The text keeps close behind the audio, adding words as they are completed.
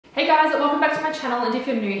Hey guys, welcome back to my channel, and if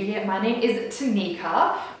you're new here, my name is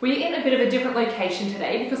Tanika. We're in a bit of a different location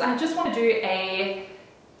today because I just want to do a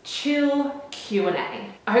chill Q&A.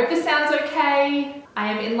 I hope this sounds okay.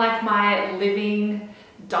 I am in like my living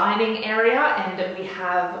dining area and we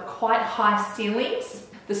have quite high ceilings.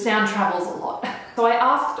 The sound travels a lot. So I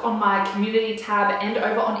asked on my community tab and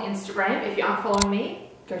over on Instagram, if you aren't following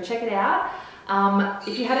me, go check it out,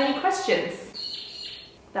 if you had any questions.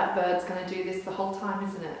 That bird's gonna do this the whole time,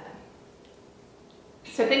 isn't it?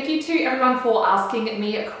 So thank you to everyone for asking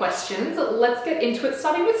me questions. Let's get into it,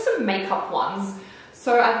 starting with some makeup ones.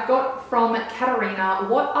 So I've got from Katarina,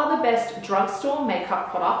 what are the best drugstore makeup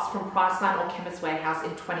products from Priceline or Chemist Warehouse in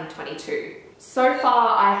 2022? So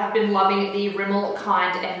far, I have been loving the Rimmel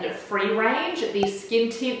Kind and Free range. The skin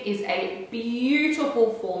tint is a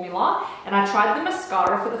beautiful formula, and I tried the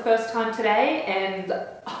mascara for the first time today, and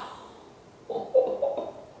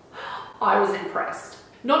I was impressed.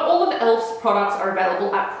 Not all of e.l.f.'s products are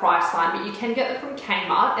available at Priceline, but you can get them from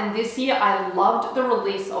Kmart, and this year I loved the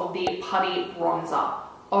release of the Putty Bronzer.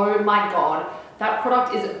 Oh my god, that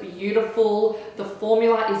product is beautiful, the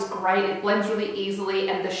formula is great, it blends really easily,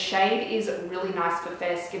 and the shade is really nice for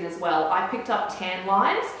fair skin as well. I picked up tan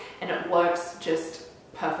lines and it works just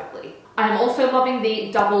perfectly. I'm also loving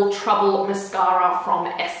the Double Trouble mascara from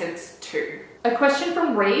Essence too. A question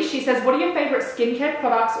from Ree, she says, what are your favourite skincare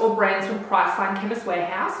products or brands from Priceline, Chemist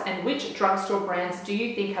Warehouse, and which drugstore brands do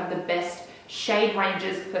you think have the best shade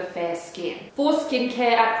ranges for fair skin? For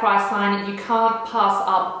skincare at Priceline, you can't pass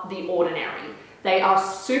up The Ordinary. They are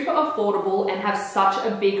super affordable and have such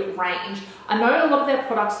a big range. I know a lot of their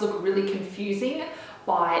products look really confusing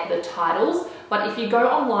by the titles, but if you go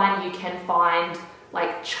online, you can find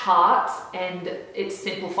like charts and it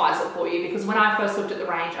simplifies it for you, because when I first looked at the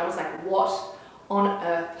range, I was like, what on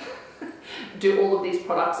earth do all of these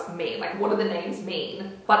products mean? Like, what do the names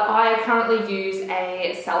mean? But I currently use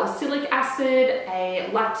a salicylic acid, a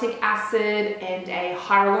lactic acid, and a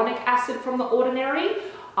hyaluronic acid from The Ordinary.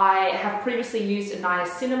 I have previously used a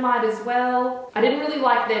niacinamide as well. I didn't really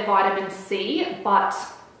like their vitamin C, but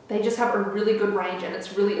they just have a really good range and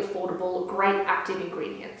it's really affordable, great active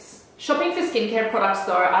ingredients. Shopping for skincare products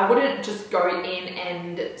though, I wouldn't just go in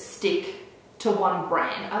and stick to one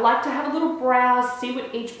brand. I like to have a little browse, see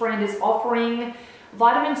what each brand is offering.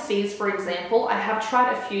 Vitamin C's, for example, I have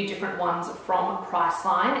tried a few different ones from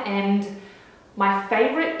Priceline, and my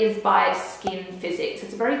favorite is by Skin Physics.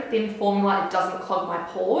 It's a very thin formula, it doesn't clog my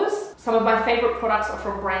pores. Some of my favorite products are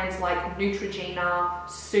from brands like Neutrogena,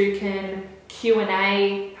 Sukin,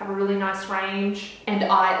 Q&A have a really nice range, and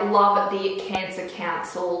I love the Cancer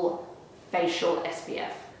Council facial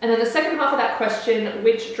SPF. And then the second half of that question,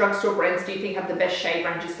 which drugstore brands do you think have the best shade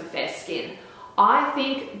ranges for fair skin? I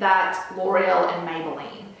think that L'Oreal and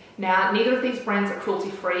Maybelline. Now, neither of these brands are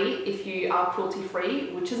cruelty-free if you are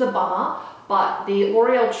cruelty-free, which is a bummer, but the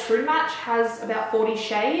L'Oreal True Match has about 40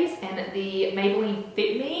 shades, and the Maybelline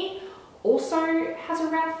Fit Me also has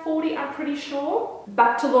around 40, I'm pretty sure.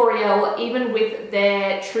 Back to L'Oreal, even with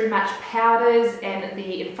their True Match powders and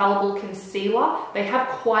the Infallible Concealer, they have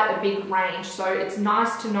quite a big range, so it's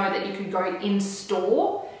nice to know that you can go in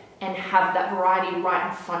store and have that variety right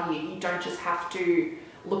in front of you. You don't just have to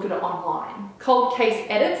look at it online. Cold Case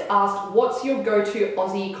Edits asked, what's your go-to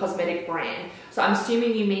Aussie cosmetic brand? So I'm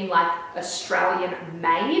assuming you mean like Australian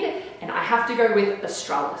made, and I have to go with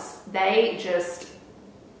Australis.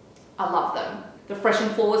 I love them. The Fresh and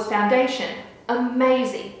Flawless foundation,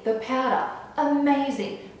 amazing. The powder,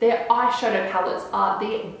 amazing. Their eyeshadow palettes are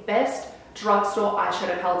the best drugstore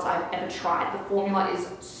eyeshadow palettes I've ever tried. The formula is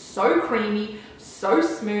so creamy, so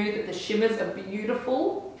smooth. The shimmers are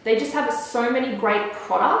beautiful. They just have so many great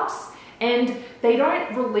products, and they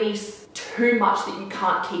don't release too much that you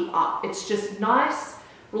can't keep up. It's just nice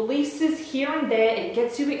releases here and there. It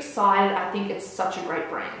gets you excited. I think it's such a great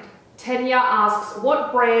brand. Tanya asks,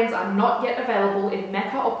 what brands are not yet available in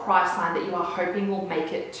Mecca or Priceline that you are hoping will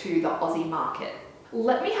make it to the Aussie market?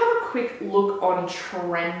 Let me have a quick look on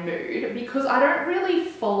Trendmood, because I don't really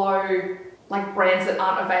follow like brands that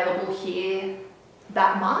aren't available here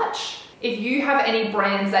that much. If you have any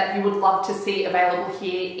brands that you would love to see available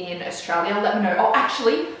here in Australia, let me know. Oh,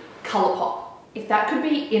 actually, Colourpop. If that could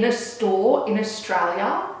be in a store in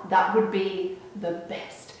Australia, that would be the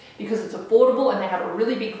best, because it's affordable and they have a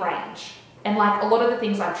really big range. And like a lot of the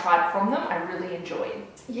things I've tried from them, I really enjoyed.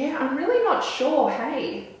 Yeah, I'm really not sure,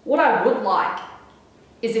 hey. What I would like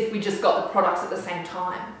is if we just got the products at the same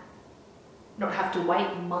time, not have to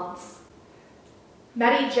wait months.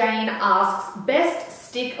 Maddie Jane asks, best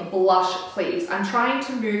stick blush please. I'm trying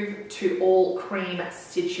to move to all cream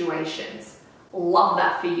situations. love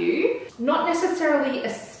that for you. Not necessarily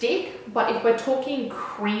a stick, but if we're talking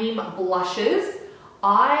cream blushes,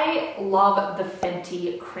 I love the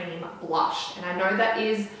Fenty Cream Blush. And I know that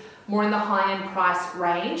is more in the high-end price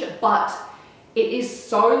range, but it is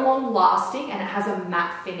so long lasting and it has a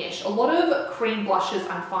matte finish. A lot of cream blushes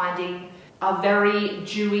I'm finding are very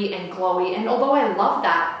dewy and glowy, and although I love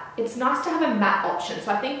that, it's nice to have a matte option.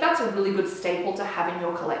 So I think that's a really good staple to have in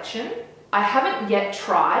your collection. I haven't yet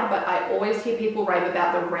tried, but I always hear people rave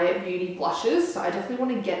about the Rare Beauty blushes, so I definitely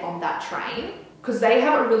want to get on that train because they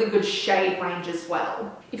have a really good shade range as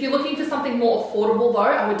well. If you're looking for something more affordable though,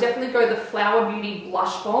 I would definitely go the Flower Beauty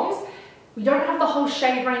Blush Bombs. We don't have the whole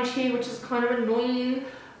shade range here, which is kind of annoying,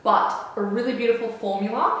 but a really beautiful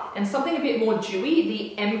formula and something a bit more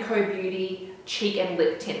dewy. The ENQUIRIES Beauty Cheek and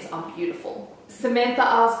Lip Tints are beautiful. Samantha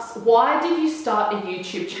asks, why did you start a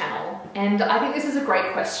YouTube channel? And I think this is a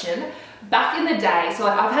great question. Back in the day, so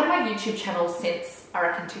like I've had my YouTube channel since I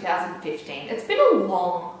reckon 2015. It's been a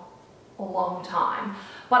long time.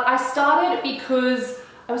 But I started because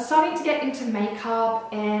I was starting to get into makeup,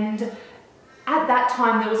 and at that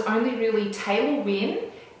time there was only really Taylor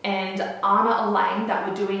Wynn and Anna Elaine that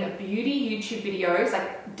were doing beauty YouTube videos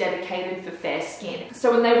like dedicated for fair skin.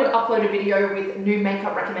 So when they would upload a video with new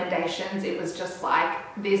makeup recommendations, it was just like,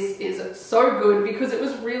 this is so good, because it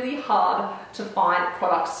was really hard to find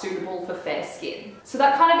products suitable for fair skin. So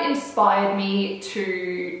that kind of inspired me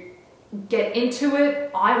to get into it.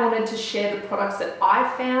 I wanted to share the products that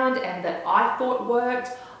I found and that I thought worked.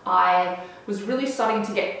 I was really starting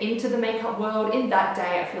to get into the makeup world. In that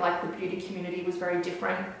day, I feel like the beauty community was very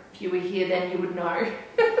different. If you were here then, you would know.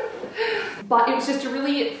 But it was just a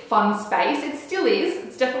really fun space. It still is.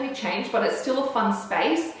 It's definitely changed, but it's still a fun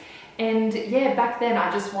space. And yeah, back then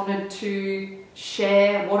I just wanted to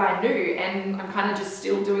share what I knew, and I'm kind of just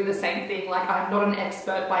still doing the same thing. Like, I'm not an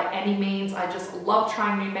expert by any means. I just love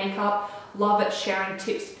trying new makeup, love it sharing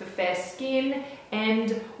tips for fair skin,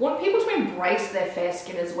 and want people to embrace their fair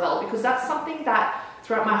skin as well, because that's something that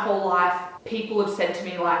throughout my whole life people have said to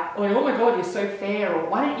me, like, oh my god, you're so fair, or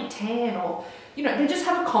why don't you tan, or you know, they just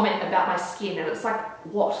have a comment about my skin, and it's like,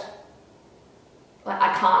 what? Like,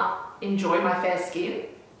 I can't enjoy my fair skin?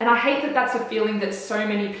 And I hate that that's a feeling that so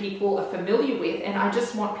many people are familiar with, and I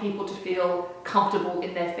just want people to feel comfortable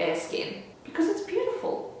in their fair skin because it's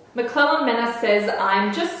beautiful. McClellan Mena says,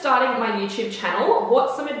 I'm just starting my YouTube channel.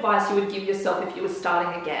 What's some advice you would give yourself if you were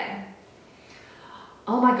starting again?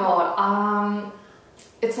 Oh my god,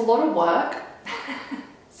 it's a lot of work,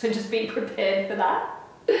 so just be prepared for that.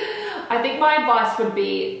 I think my advice would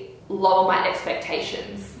be lower my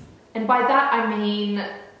expectations. And by that I mean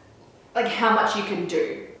like how much you can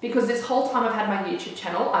do. Because this whole time I've had my YouTube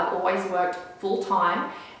channel, I've always worked full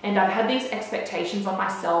time, and I've had these expectations on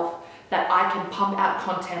myself that I can pump out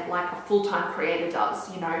content like a full-time creator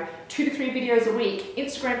does, you know, 2 to 3 videos a week,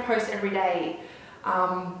 Instagram posts every day,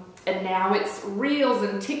 and now it's Reels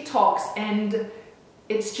and TikToks, and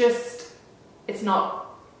it's just, it's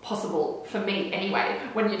not possible for me anyway,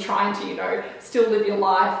 when you're trying to, you know, still live your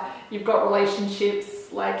life, you've got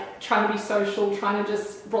relationships, like trying to be social, trying to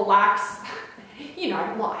just relax, you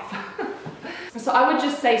know, life. So I would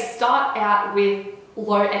just say start out with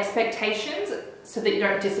low expectations so that you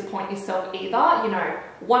don't disappoint yourself either. You know,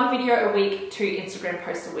 1 video a week, 2 Instagram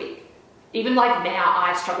posts a week. Even like now,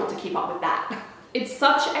 I struggle to keep up with that. It's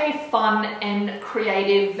such a fun and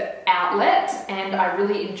creative outlet, and I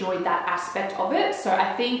really enjoyed that aspect of it. So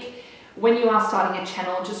I think when you are starting a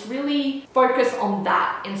channel, just really focus on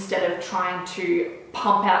that instead of trying to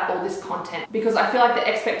pump out all this content, because I feel like the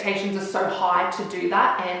expectations are so high to do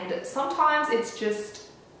that, and sometimes it's just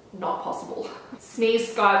not possible.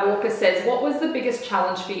 Sneeze Skywalker says, what was the biggest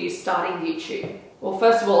challenge for you starting YouTube? Well,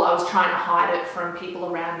 first of all, I was trying to hide it from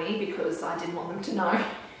people around me because I didn't want them to know.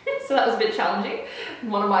 So that was a bit challenging.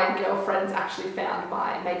 One of my girlfriends actually found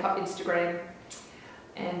my makeup Instagram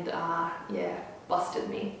and yeah, busted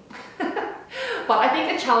me. But I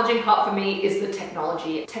think a challenging part for me is the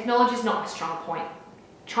technology. Technology is not my strong point.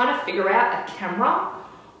 Trying to figure out a camera,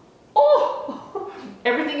 oh,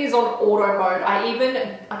 everything is on auto mode.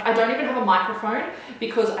 I don't even have a microphone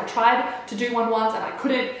because I tried to do one once and I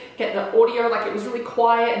couldn't get the audio, like it was really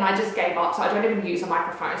quiet, and I just gave up. So I don't even use a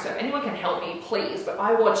microphone. So if anyone can help me, please. But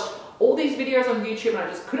I watched all these videos on YouTube and I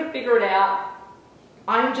just couldn't figure it out.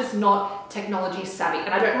 I'm just not technology savvy,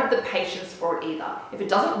 and I don't have the patience for it either. If it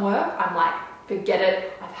doesn't work, I'm like, forget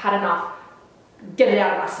it, I've had enough, get it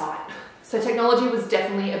out of my sight. So technology was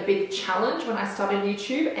definitely a big challenge when I started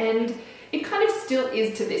YouTube, and it kind of still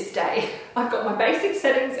is to this day. I've got my basic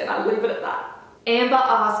settings and I leave it at that. Amber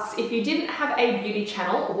asks, if you didn't have a beauty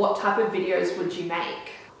channel, what type of videos would you make?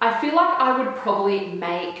 I feel like I would probably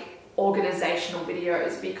make organizational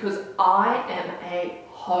videos because I am a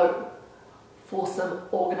hoe for some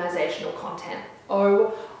organizational content.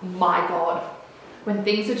 Oh my God. When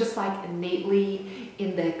things are just like neatly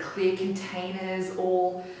in their clear containers,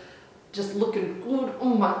 all just looking good.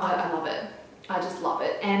 Oh my, I love it. I just love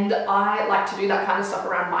it. And I like to do that kind of stuff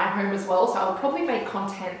around my home as well. So I would probably make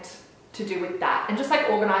content to do with that and just like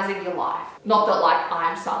organizing your life. Not that like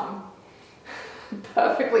I'm some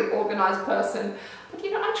perfectly organized person, but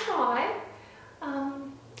you know, I try.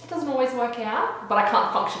 It doesn't always work out, but I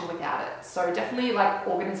can't function without it. So definitely like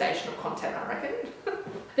organizational content, I reckon.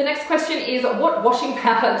 The next question is, what washing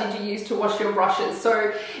powder did you use to wash your brushes?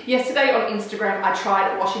 So yesterday on Instagram, I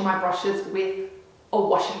tried washing my brushes with a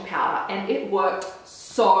washing powder and it worked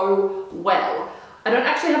so well. I don't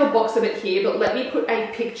actually have a box of it here, but let me put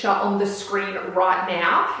a picture on the screen right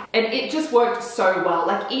now. And it just worked so well.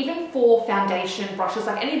 Like even for foundation brushes,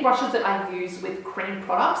 like any brushes that I use with cream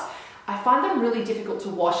products, I find them really difficult to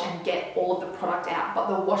wash and get all of the product out. But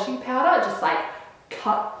the washing powder just like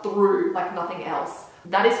cut through like nothing else.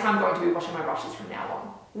 That is how I'm going to be washing my brushes from now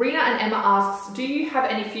on. Rena and Emma asks, do you have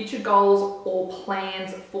any future goals or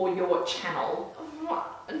plans for your channel?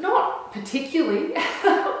 Not particularly.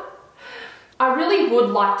 I really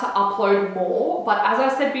would like to upload more, but as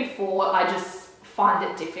I said before, I just find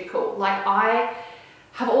it difficult. Like I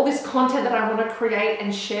have all this content that I want to create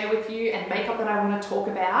and share with you and makeup that I want to talk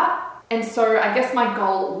about. And so I guess my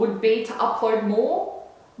goal would be to upload more,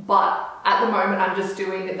 but at the moment I'm just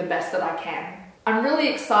doing the best that I can. I'm really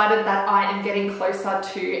excited that I am getting closer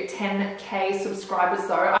to 10K subscribers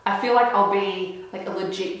though. I feel like I'll be like a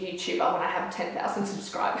legit YouTuber when I have 10,000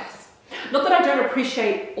 subscribers. Not that I don't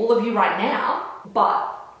appreciate all of you right now,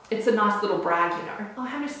 but it's a nice little brag, you know. Oh,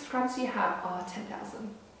 how many subscribers do you have? Oh,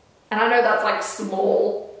 10,000. And I know that's like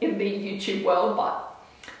small in the YouTube world, but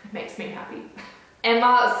it makes me happy.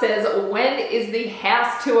 Emma says, when is the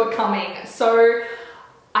house tour coming? So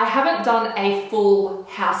I haven't done a full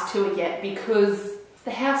house tour yet because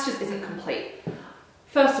the house just isn't complete.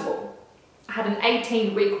 First of all, I had an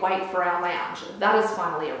 18-week wait for our lounge. That has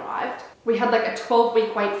finally arrived. We had like a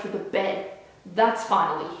 12-week wait for the bed. That's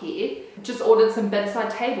finally here. Just ordered some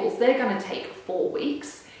bedside tables. They're gonna take 4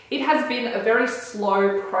 weeks. It has been a very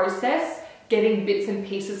slow process getting bits and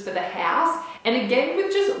pieces for the house. And again,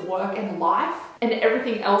 with just work and life and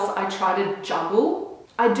everything else I try to juggle,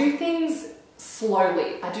 I do things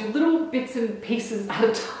slowly. I do little bits and pieces at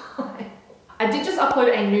a time. I did just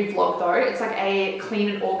upload a new vlog though. It's like a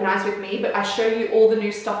clean and organized with me, but I show you all the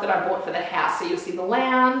new stuff that I bought for the house. So you'll see the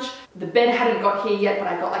lounge. The bed hadn't got here yet, but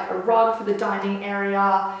I got like a rug for the dining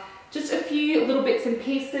area. Just a few little bits and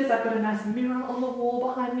pieces. I've got a nice mirror on the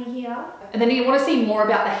wall behind me here. And then if you want to see more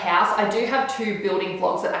about the house, I do have 2 building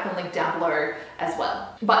vlogs that I can link down below as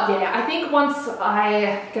well. But yeah, I think once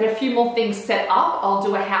I get a few more things set up, I'll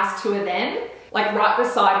do a house tour then. Like right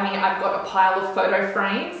beside me, I've got a pile of photo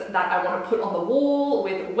frames that I want to put on the wall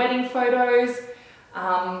with wedding photos.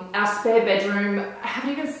 Our spare bedroom, I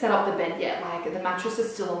haven't even set up the bed yet. Like the mattress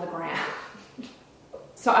is still on the ground.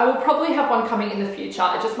 So I will probably have one coming in the future.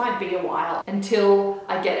 It just might be a while until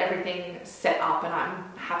I get everything set up and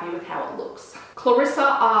I'm happy with how it looks. Clarissa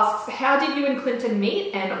asks, how did you and Clinton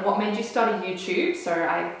meet and what made you study YouTube? So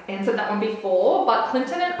I answered that one before, but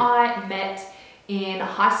Clinton and I met in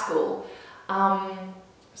high school.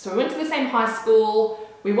 So we went to the same high school.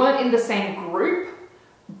 We weren't in the same group,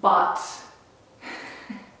 but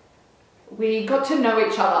we got to know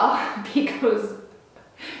each other because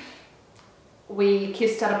we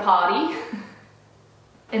kissed at a party.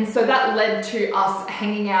 And so that led to us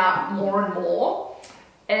hanging out more and more.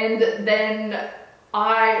 And then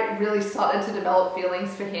I really started to develop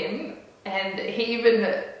feelings for him. And he even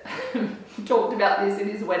talked about this in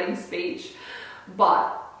his wedding speech.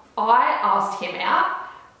 But I asked him out,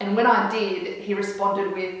 and when I did, he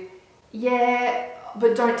responded with, yeah,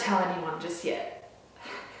 but don't tell anyone just yet.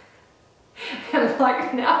 And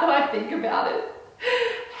like, now that I think about it,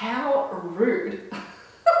 how rude.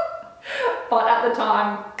 But at the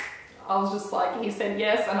time, I was just like, he said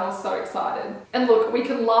yes, and I was so excited. And look, we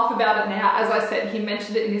can laugh about it now. As I said, he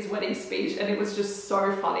mentioned it in his wedding speech, and it was just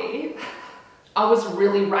so funny. I was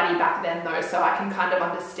really ratty back then though, so I can kind of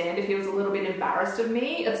understand if he was a little bit embarrassed of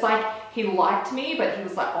me. It's like he liked me, but he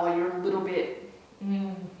was like, oh, you're a little bit...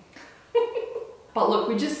 But look,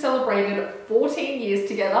 we just celebrated 14 years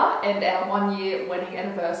together and our 1-year wedding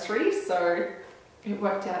anniversary, so it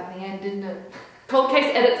worked out in the end, didn't it? Cold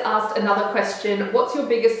Case Edits asked another question, what's your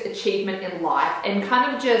biggest achievement in life? And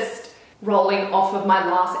kind of just rolling off of my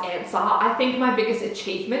last answer, I think my biggest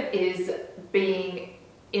achievement is being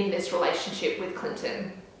in this relationship with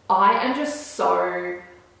Clinton. I am just so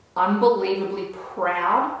unbelievably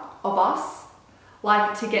proud of us.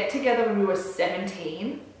 Like, to get together when we were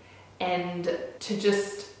 17 and to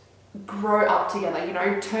just grow up together, you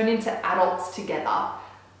know, turn into adults together.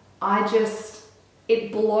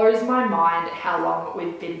 It blows my mind how long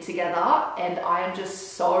we've been together, and I am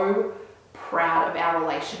just so proud of our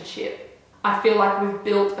relationship. I feel like we've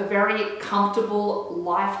built a very comfortable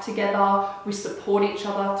life together. We support each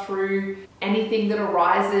other through anything that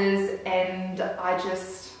arises, and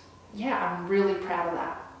I'm really proud of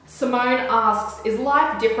that. Simone asks, is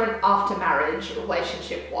life different after marriage,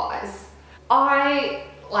 relationship-wise?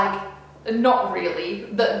 Not really.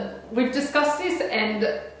 We've discussed this, and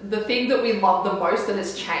the thing that we love the most that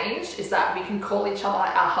has changed is that we can call each other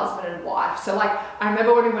our husband and wife. So like, I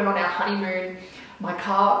remember when we went on our honeymoon, my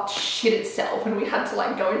car shit itself and we had to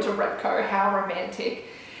like go into Repco. How romantic.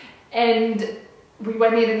 And we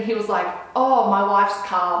went in and he was like, oh, my wife's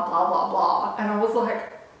car, blah, blah, blah. And I was like,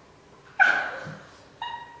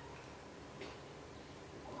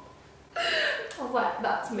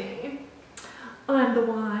 that's me. I'm the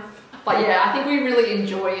wife. But yeah, I think we really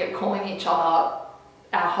enjoy calling each other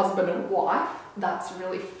our husband and wife. That's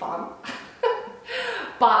really fun.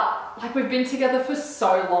 But like, we've been together for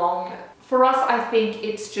so long. For us, I think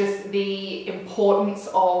it's just the importance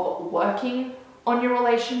of working on your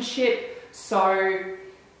relationship. So,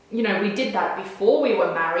 you know, we did that before we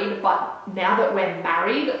were married, but now that we're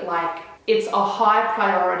married, like, it's a high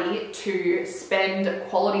priority to spend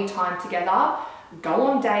quality time together, go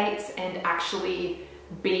on dates, and actually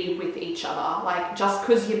be with each other. Like, just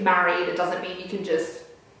because you're married, it doesn't mean you can just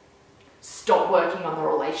stop working on the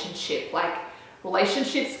relationship. Like,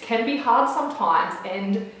 relationships can be hard sometimes,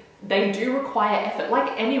 and they do require effort,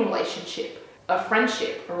 like any relationship. A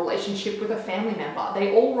friendship, a relationship with a family member,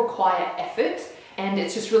 they all require effort, and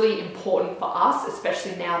it's just really important for us,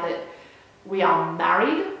 especially now that we are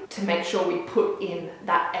married, to make sure we put in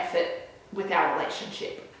that effort with our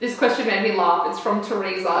relationship. This question made me laugh. It's from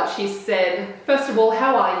Teresa. She said, first of all,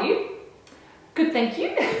 how are you? Good, thank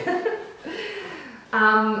you.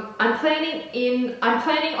 I'm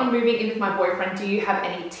planning on moving in with my boyfriend. Do you have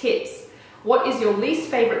any tips? What is your least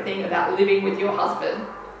favorite thing about living with your husband?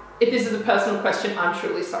 If this is a personal question, I'm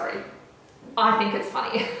truly sorry. I think it's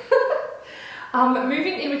funny.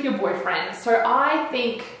 Moving in with your boyfriend. So I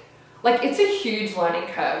think, like, it's a huge learning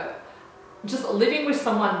curve. Just living with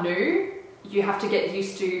someone new, you have to get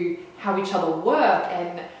used to how each other work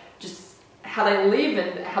and just how they live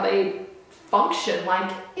and how they function.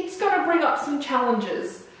 Like, it's gonna bring up some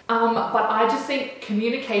challenges. But I just think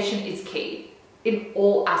communication is key. In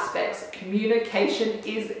all aspects, communication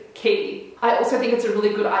is key. I also think it's a really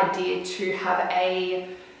good idea to have a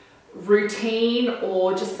routine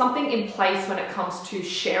or just something in place when it comes to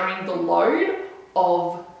sharing the load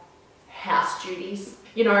of house duties.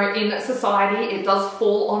 You know, in society, it does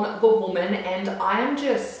fall on the woman, and I am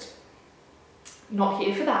just not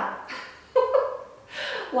here for that.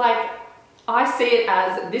 Like, I see it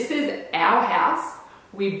as, this is our house.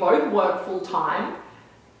 We both work full time.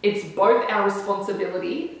 It's both our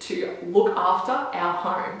responsibility to look after our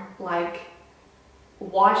home. Like,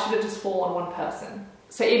 why should it just fall on one person?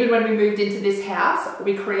 So even when we moved into this house,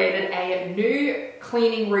 we created a new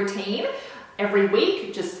cleaning routine every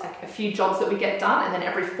week, just like a few jobs that we get done, and then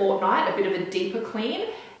every fortnight, a bit of a deeper clean.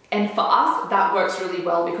 And for us, that works really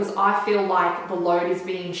well because I feel like the load is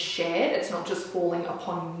being shared. It's not just falling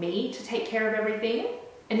upon me to take care of everything.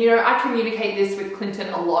 And you know, I communicate this with Clinton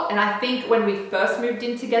a lot. And I think when we first moved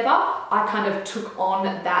in together, I kind of took on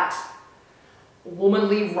that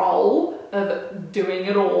womanly role of doing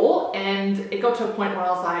it all. And it got to a point where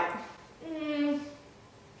I was like,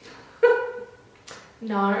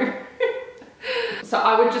 no. So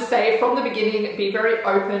I would just say from the beginning, be very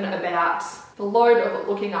open about the load of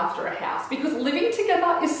looking after a house, because living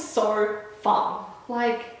together is so fun.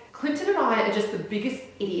 Like, Clinton and I are just the biggest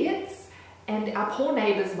idiots. And our poor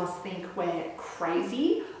neighbors must think we're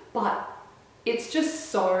crazy, but it's just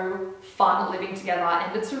so fun living together,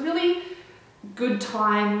 and it's a really good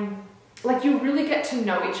time. Like, you really get to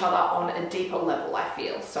know each other on a deeper level, I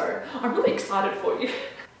feel. So I'm really excited for you.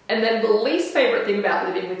 And then the least favorite thing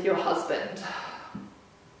about living with your husband.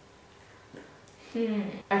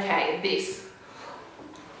 Okay, this.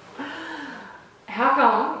 How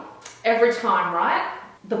come every time, right,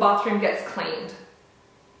 the bathroom gets cleaned,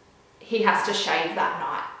 he has to shave that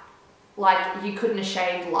night? Like, you couldn't have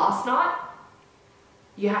shaved last night.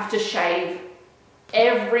 You have to shave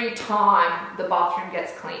every time the bathroom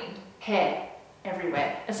gets cleaned. Hair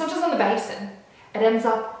everywhere. It's not just on the basin. It ends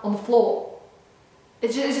up on the floor.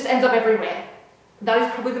 It just ends up everywhere. That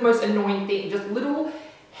is probably the most annoying thing. Just little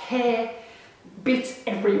hair, bits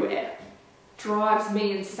everywhere. Drives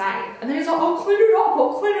me insane. And then he's like, I'll clean it up,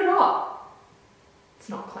 I'll clean it up. It's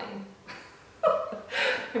not clean.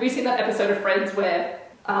 Have you seen that episode of Friends where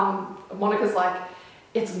Monica's like,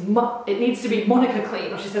 it needs to be Monica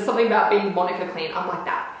clean, or she says something about being Monica clean. I'm like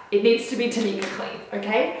that. It needs to be Tanika clean,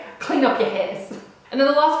 okay? Clean up your hairs. And then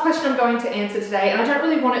the last question I'm going to answer today, and I don't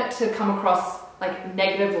really want it to come across like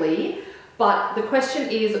negatively, but the question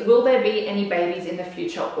is, will there be any babies in the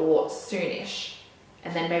future or soonish?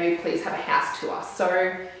 And then maybe please have a house tour.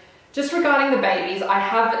 So just regarding the babies, I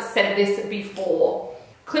have said this before.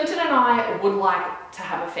 Clinton and I would like to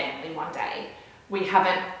have a family one day. We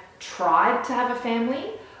haven't tried to have a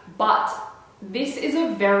family, but this is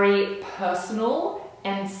a very personal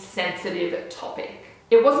and sensitive topic.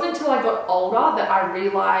 It wasn't until I got older that I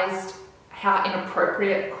realized how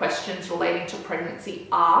inappropriate questions relating to pregnancy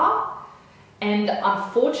are. And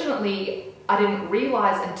unfortunately, I didn't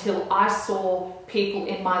realize until I saw people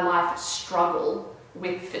in my life struggle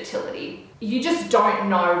with fertility. You just don't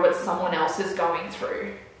know what someone else is going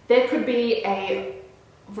through. There could be a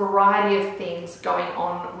variety of things going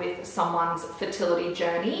on with someone's fertility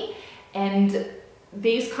journey, and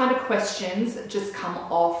these kind of questions just come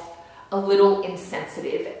off a little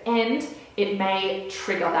insensitive, and it may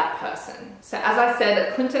trigger that person. So as I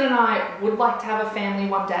said, Clinton and I would like to have a family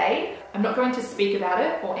one day. I'm not going to speak about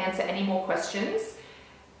it or answer any more questions.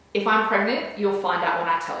 If I'm pregnant, you'll find out when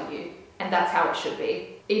I tell you, and that's how it should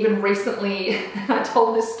be. Even recently, I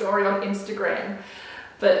told this story on Instagram,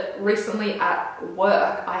 but recently at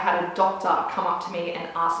work, I had a doctor come up to me and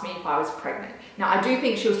ask me if I was pregnant. Now, I do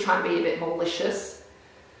think she was trying to be a bit malicious.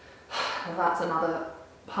 That's another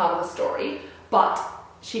part of the story. But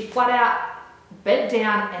she flat out bent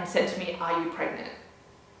down and said to me, "Are you pregnant?"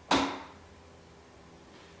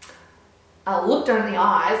 I looked her in the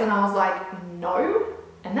eyes and I was like, "No."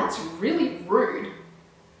 And that's really rude.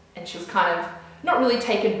 And she was kind of not really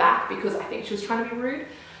taken back because I think she was trying to be rude.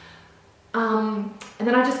 And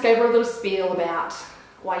then I just gave her a little spiel about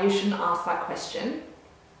why you shouldn't ask that question.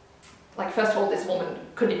 Like, first of all, this woman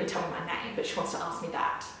couldn't even tell me my name, but she wants to ask me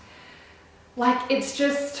that. Like, it's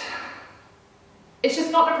just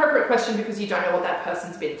not an appropriate question because you don't know what that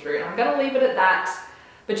person's been through. And I'm going to leave it at that.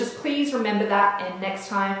 But just please remember that, and next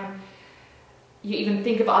time you even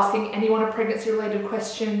think of asking anyone a pregnancy-related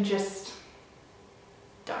question, just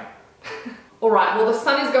don't. All right, well, the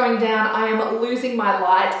sun is going down. I am losing my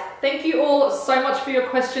light. Thank you all so much for your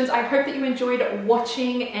questions. I hope that you enjoyed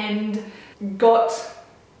watching and got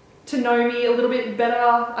to know me a little bit better.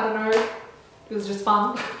 I don't know, it was just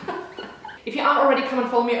fun. If you aren't already, come and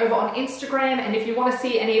follow me over on Instagram. And if you want to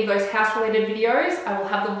see any of those house-related videos, I will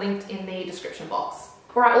have them linked in the description box.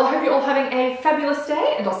 All right, well, I hope you're all having a fabulous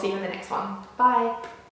day, and I'll see you in the next one. Bye.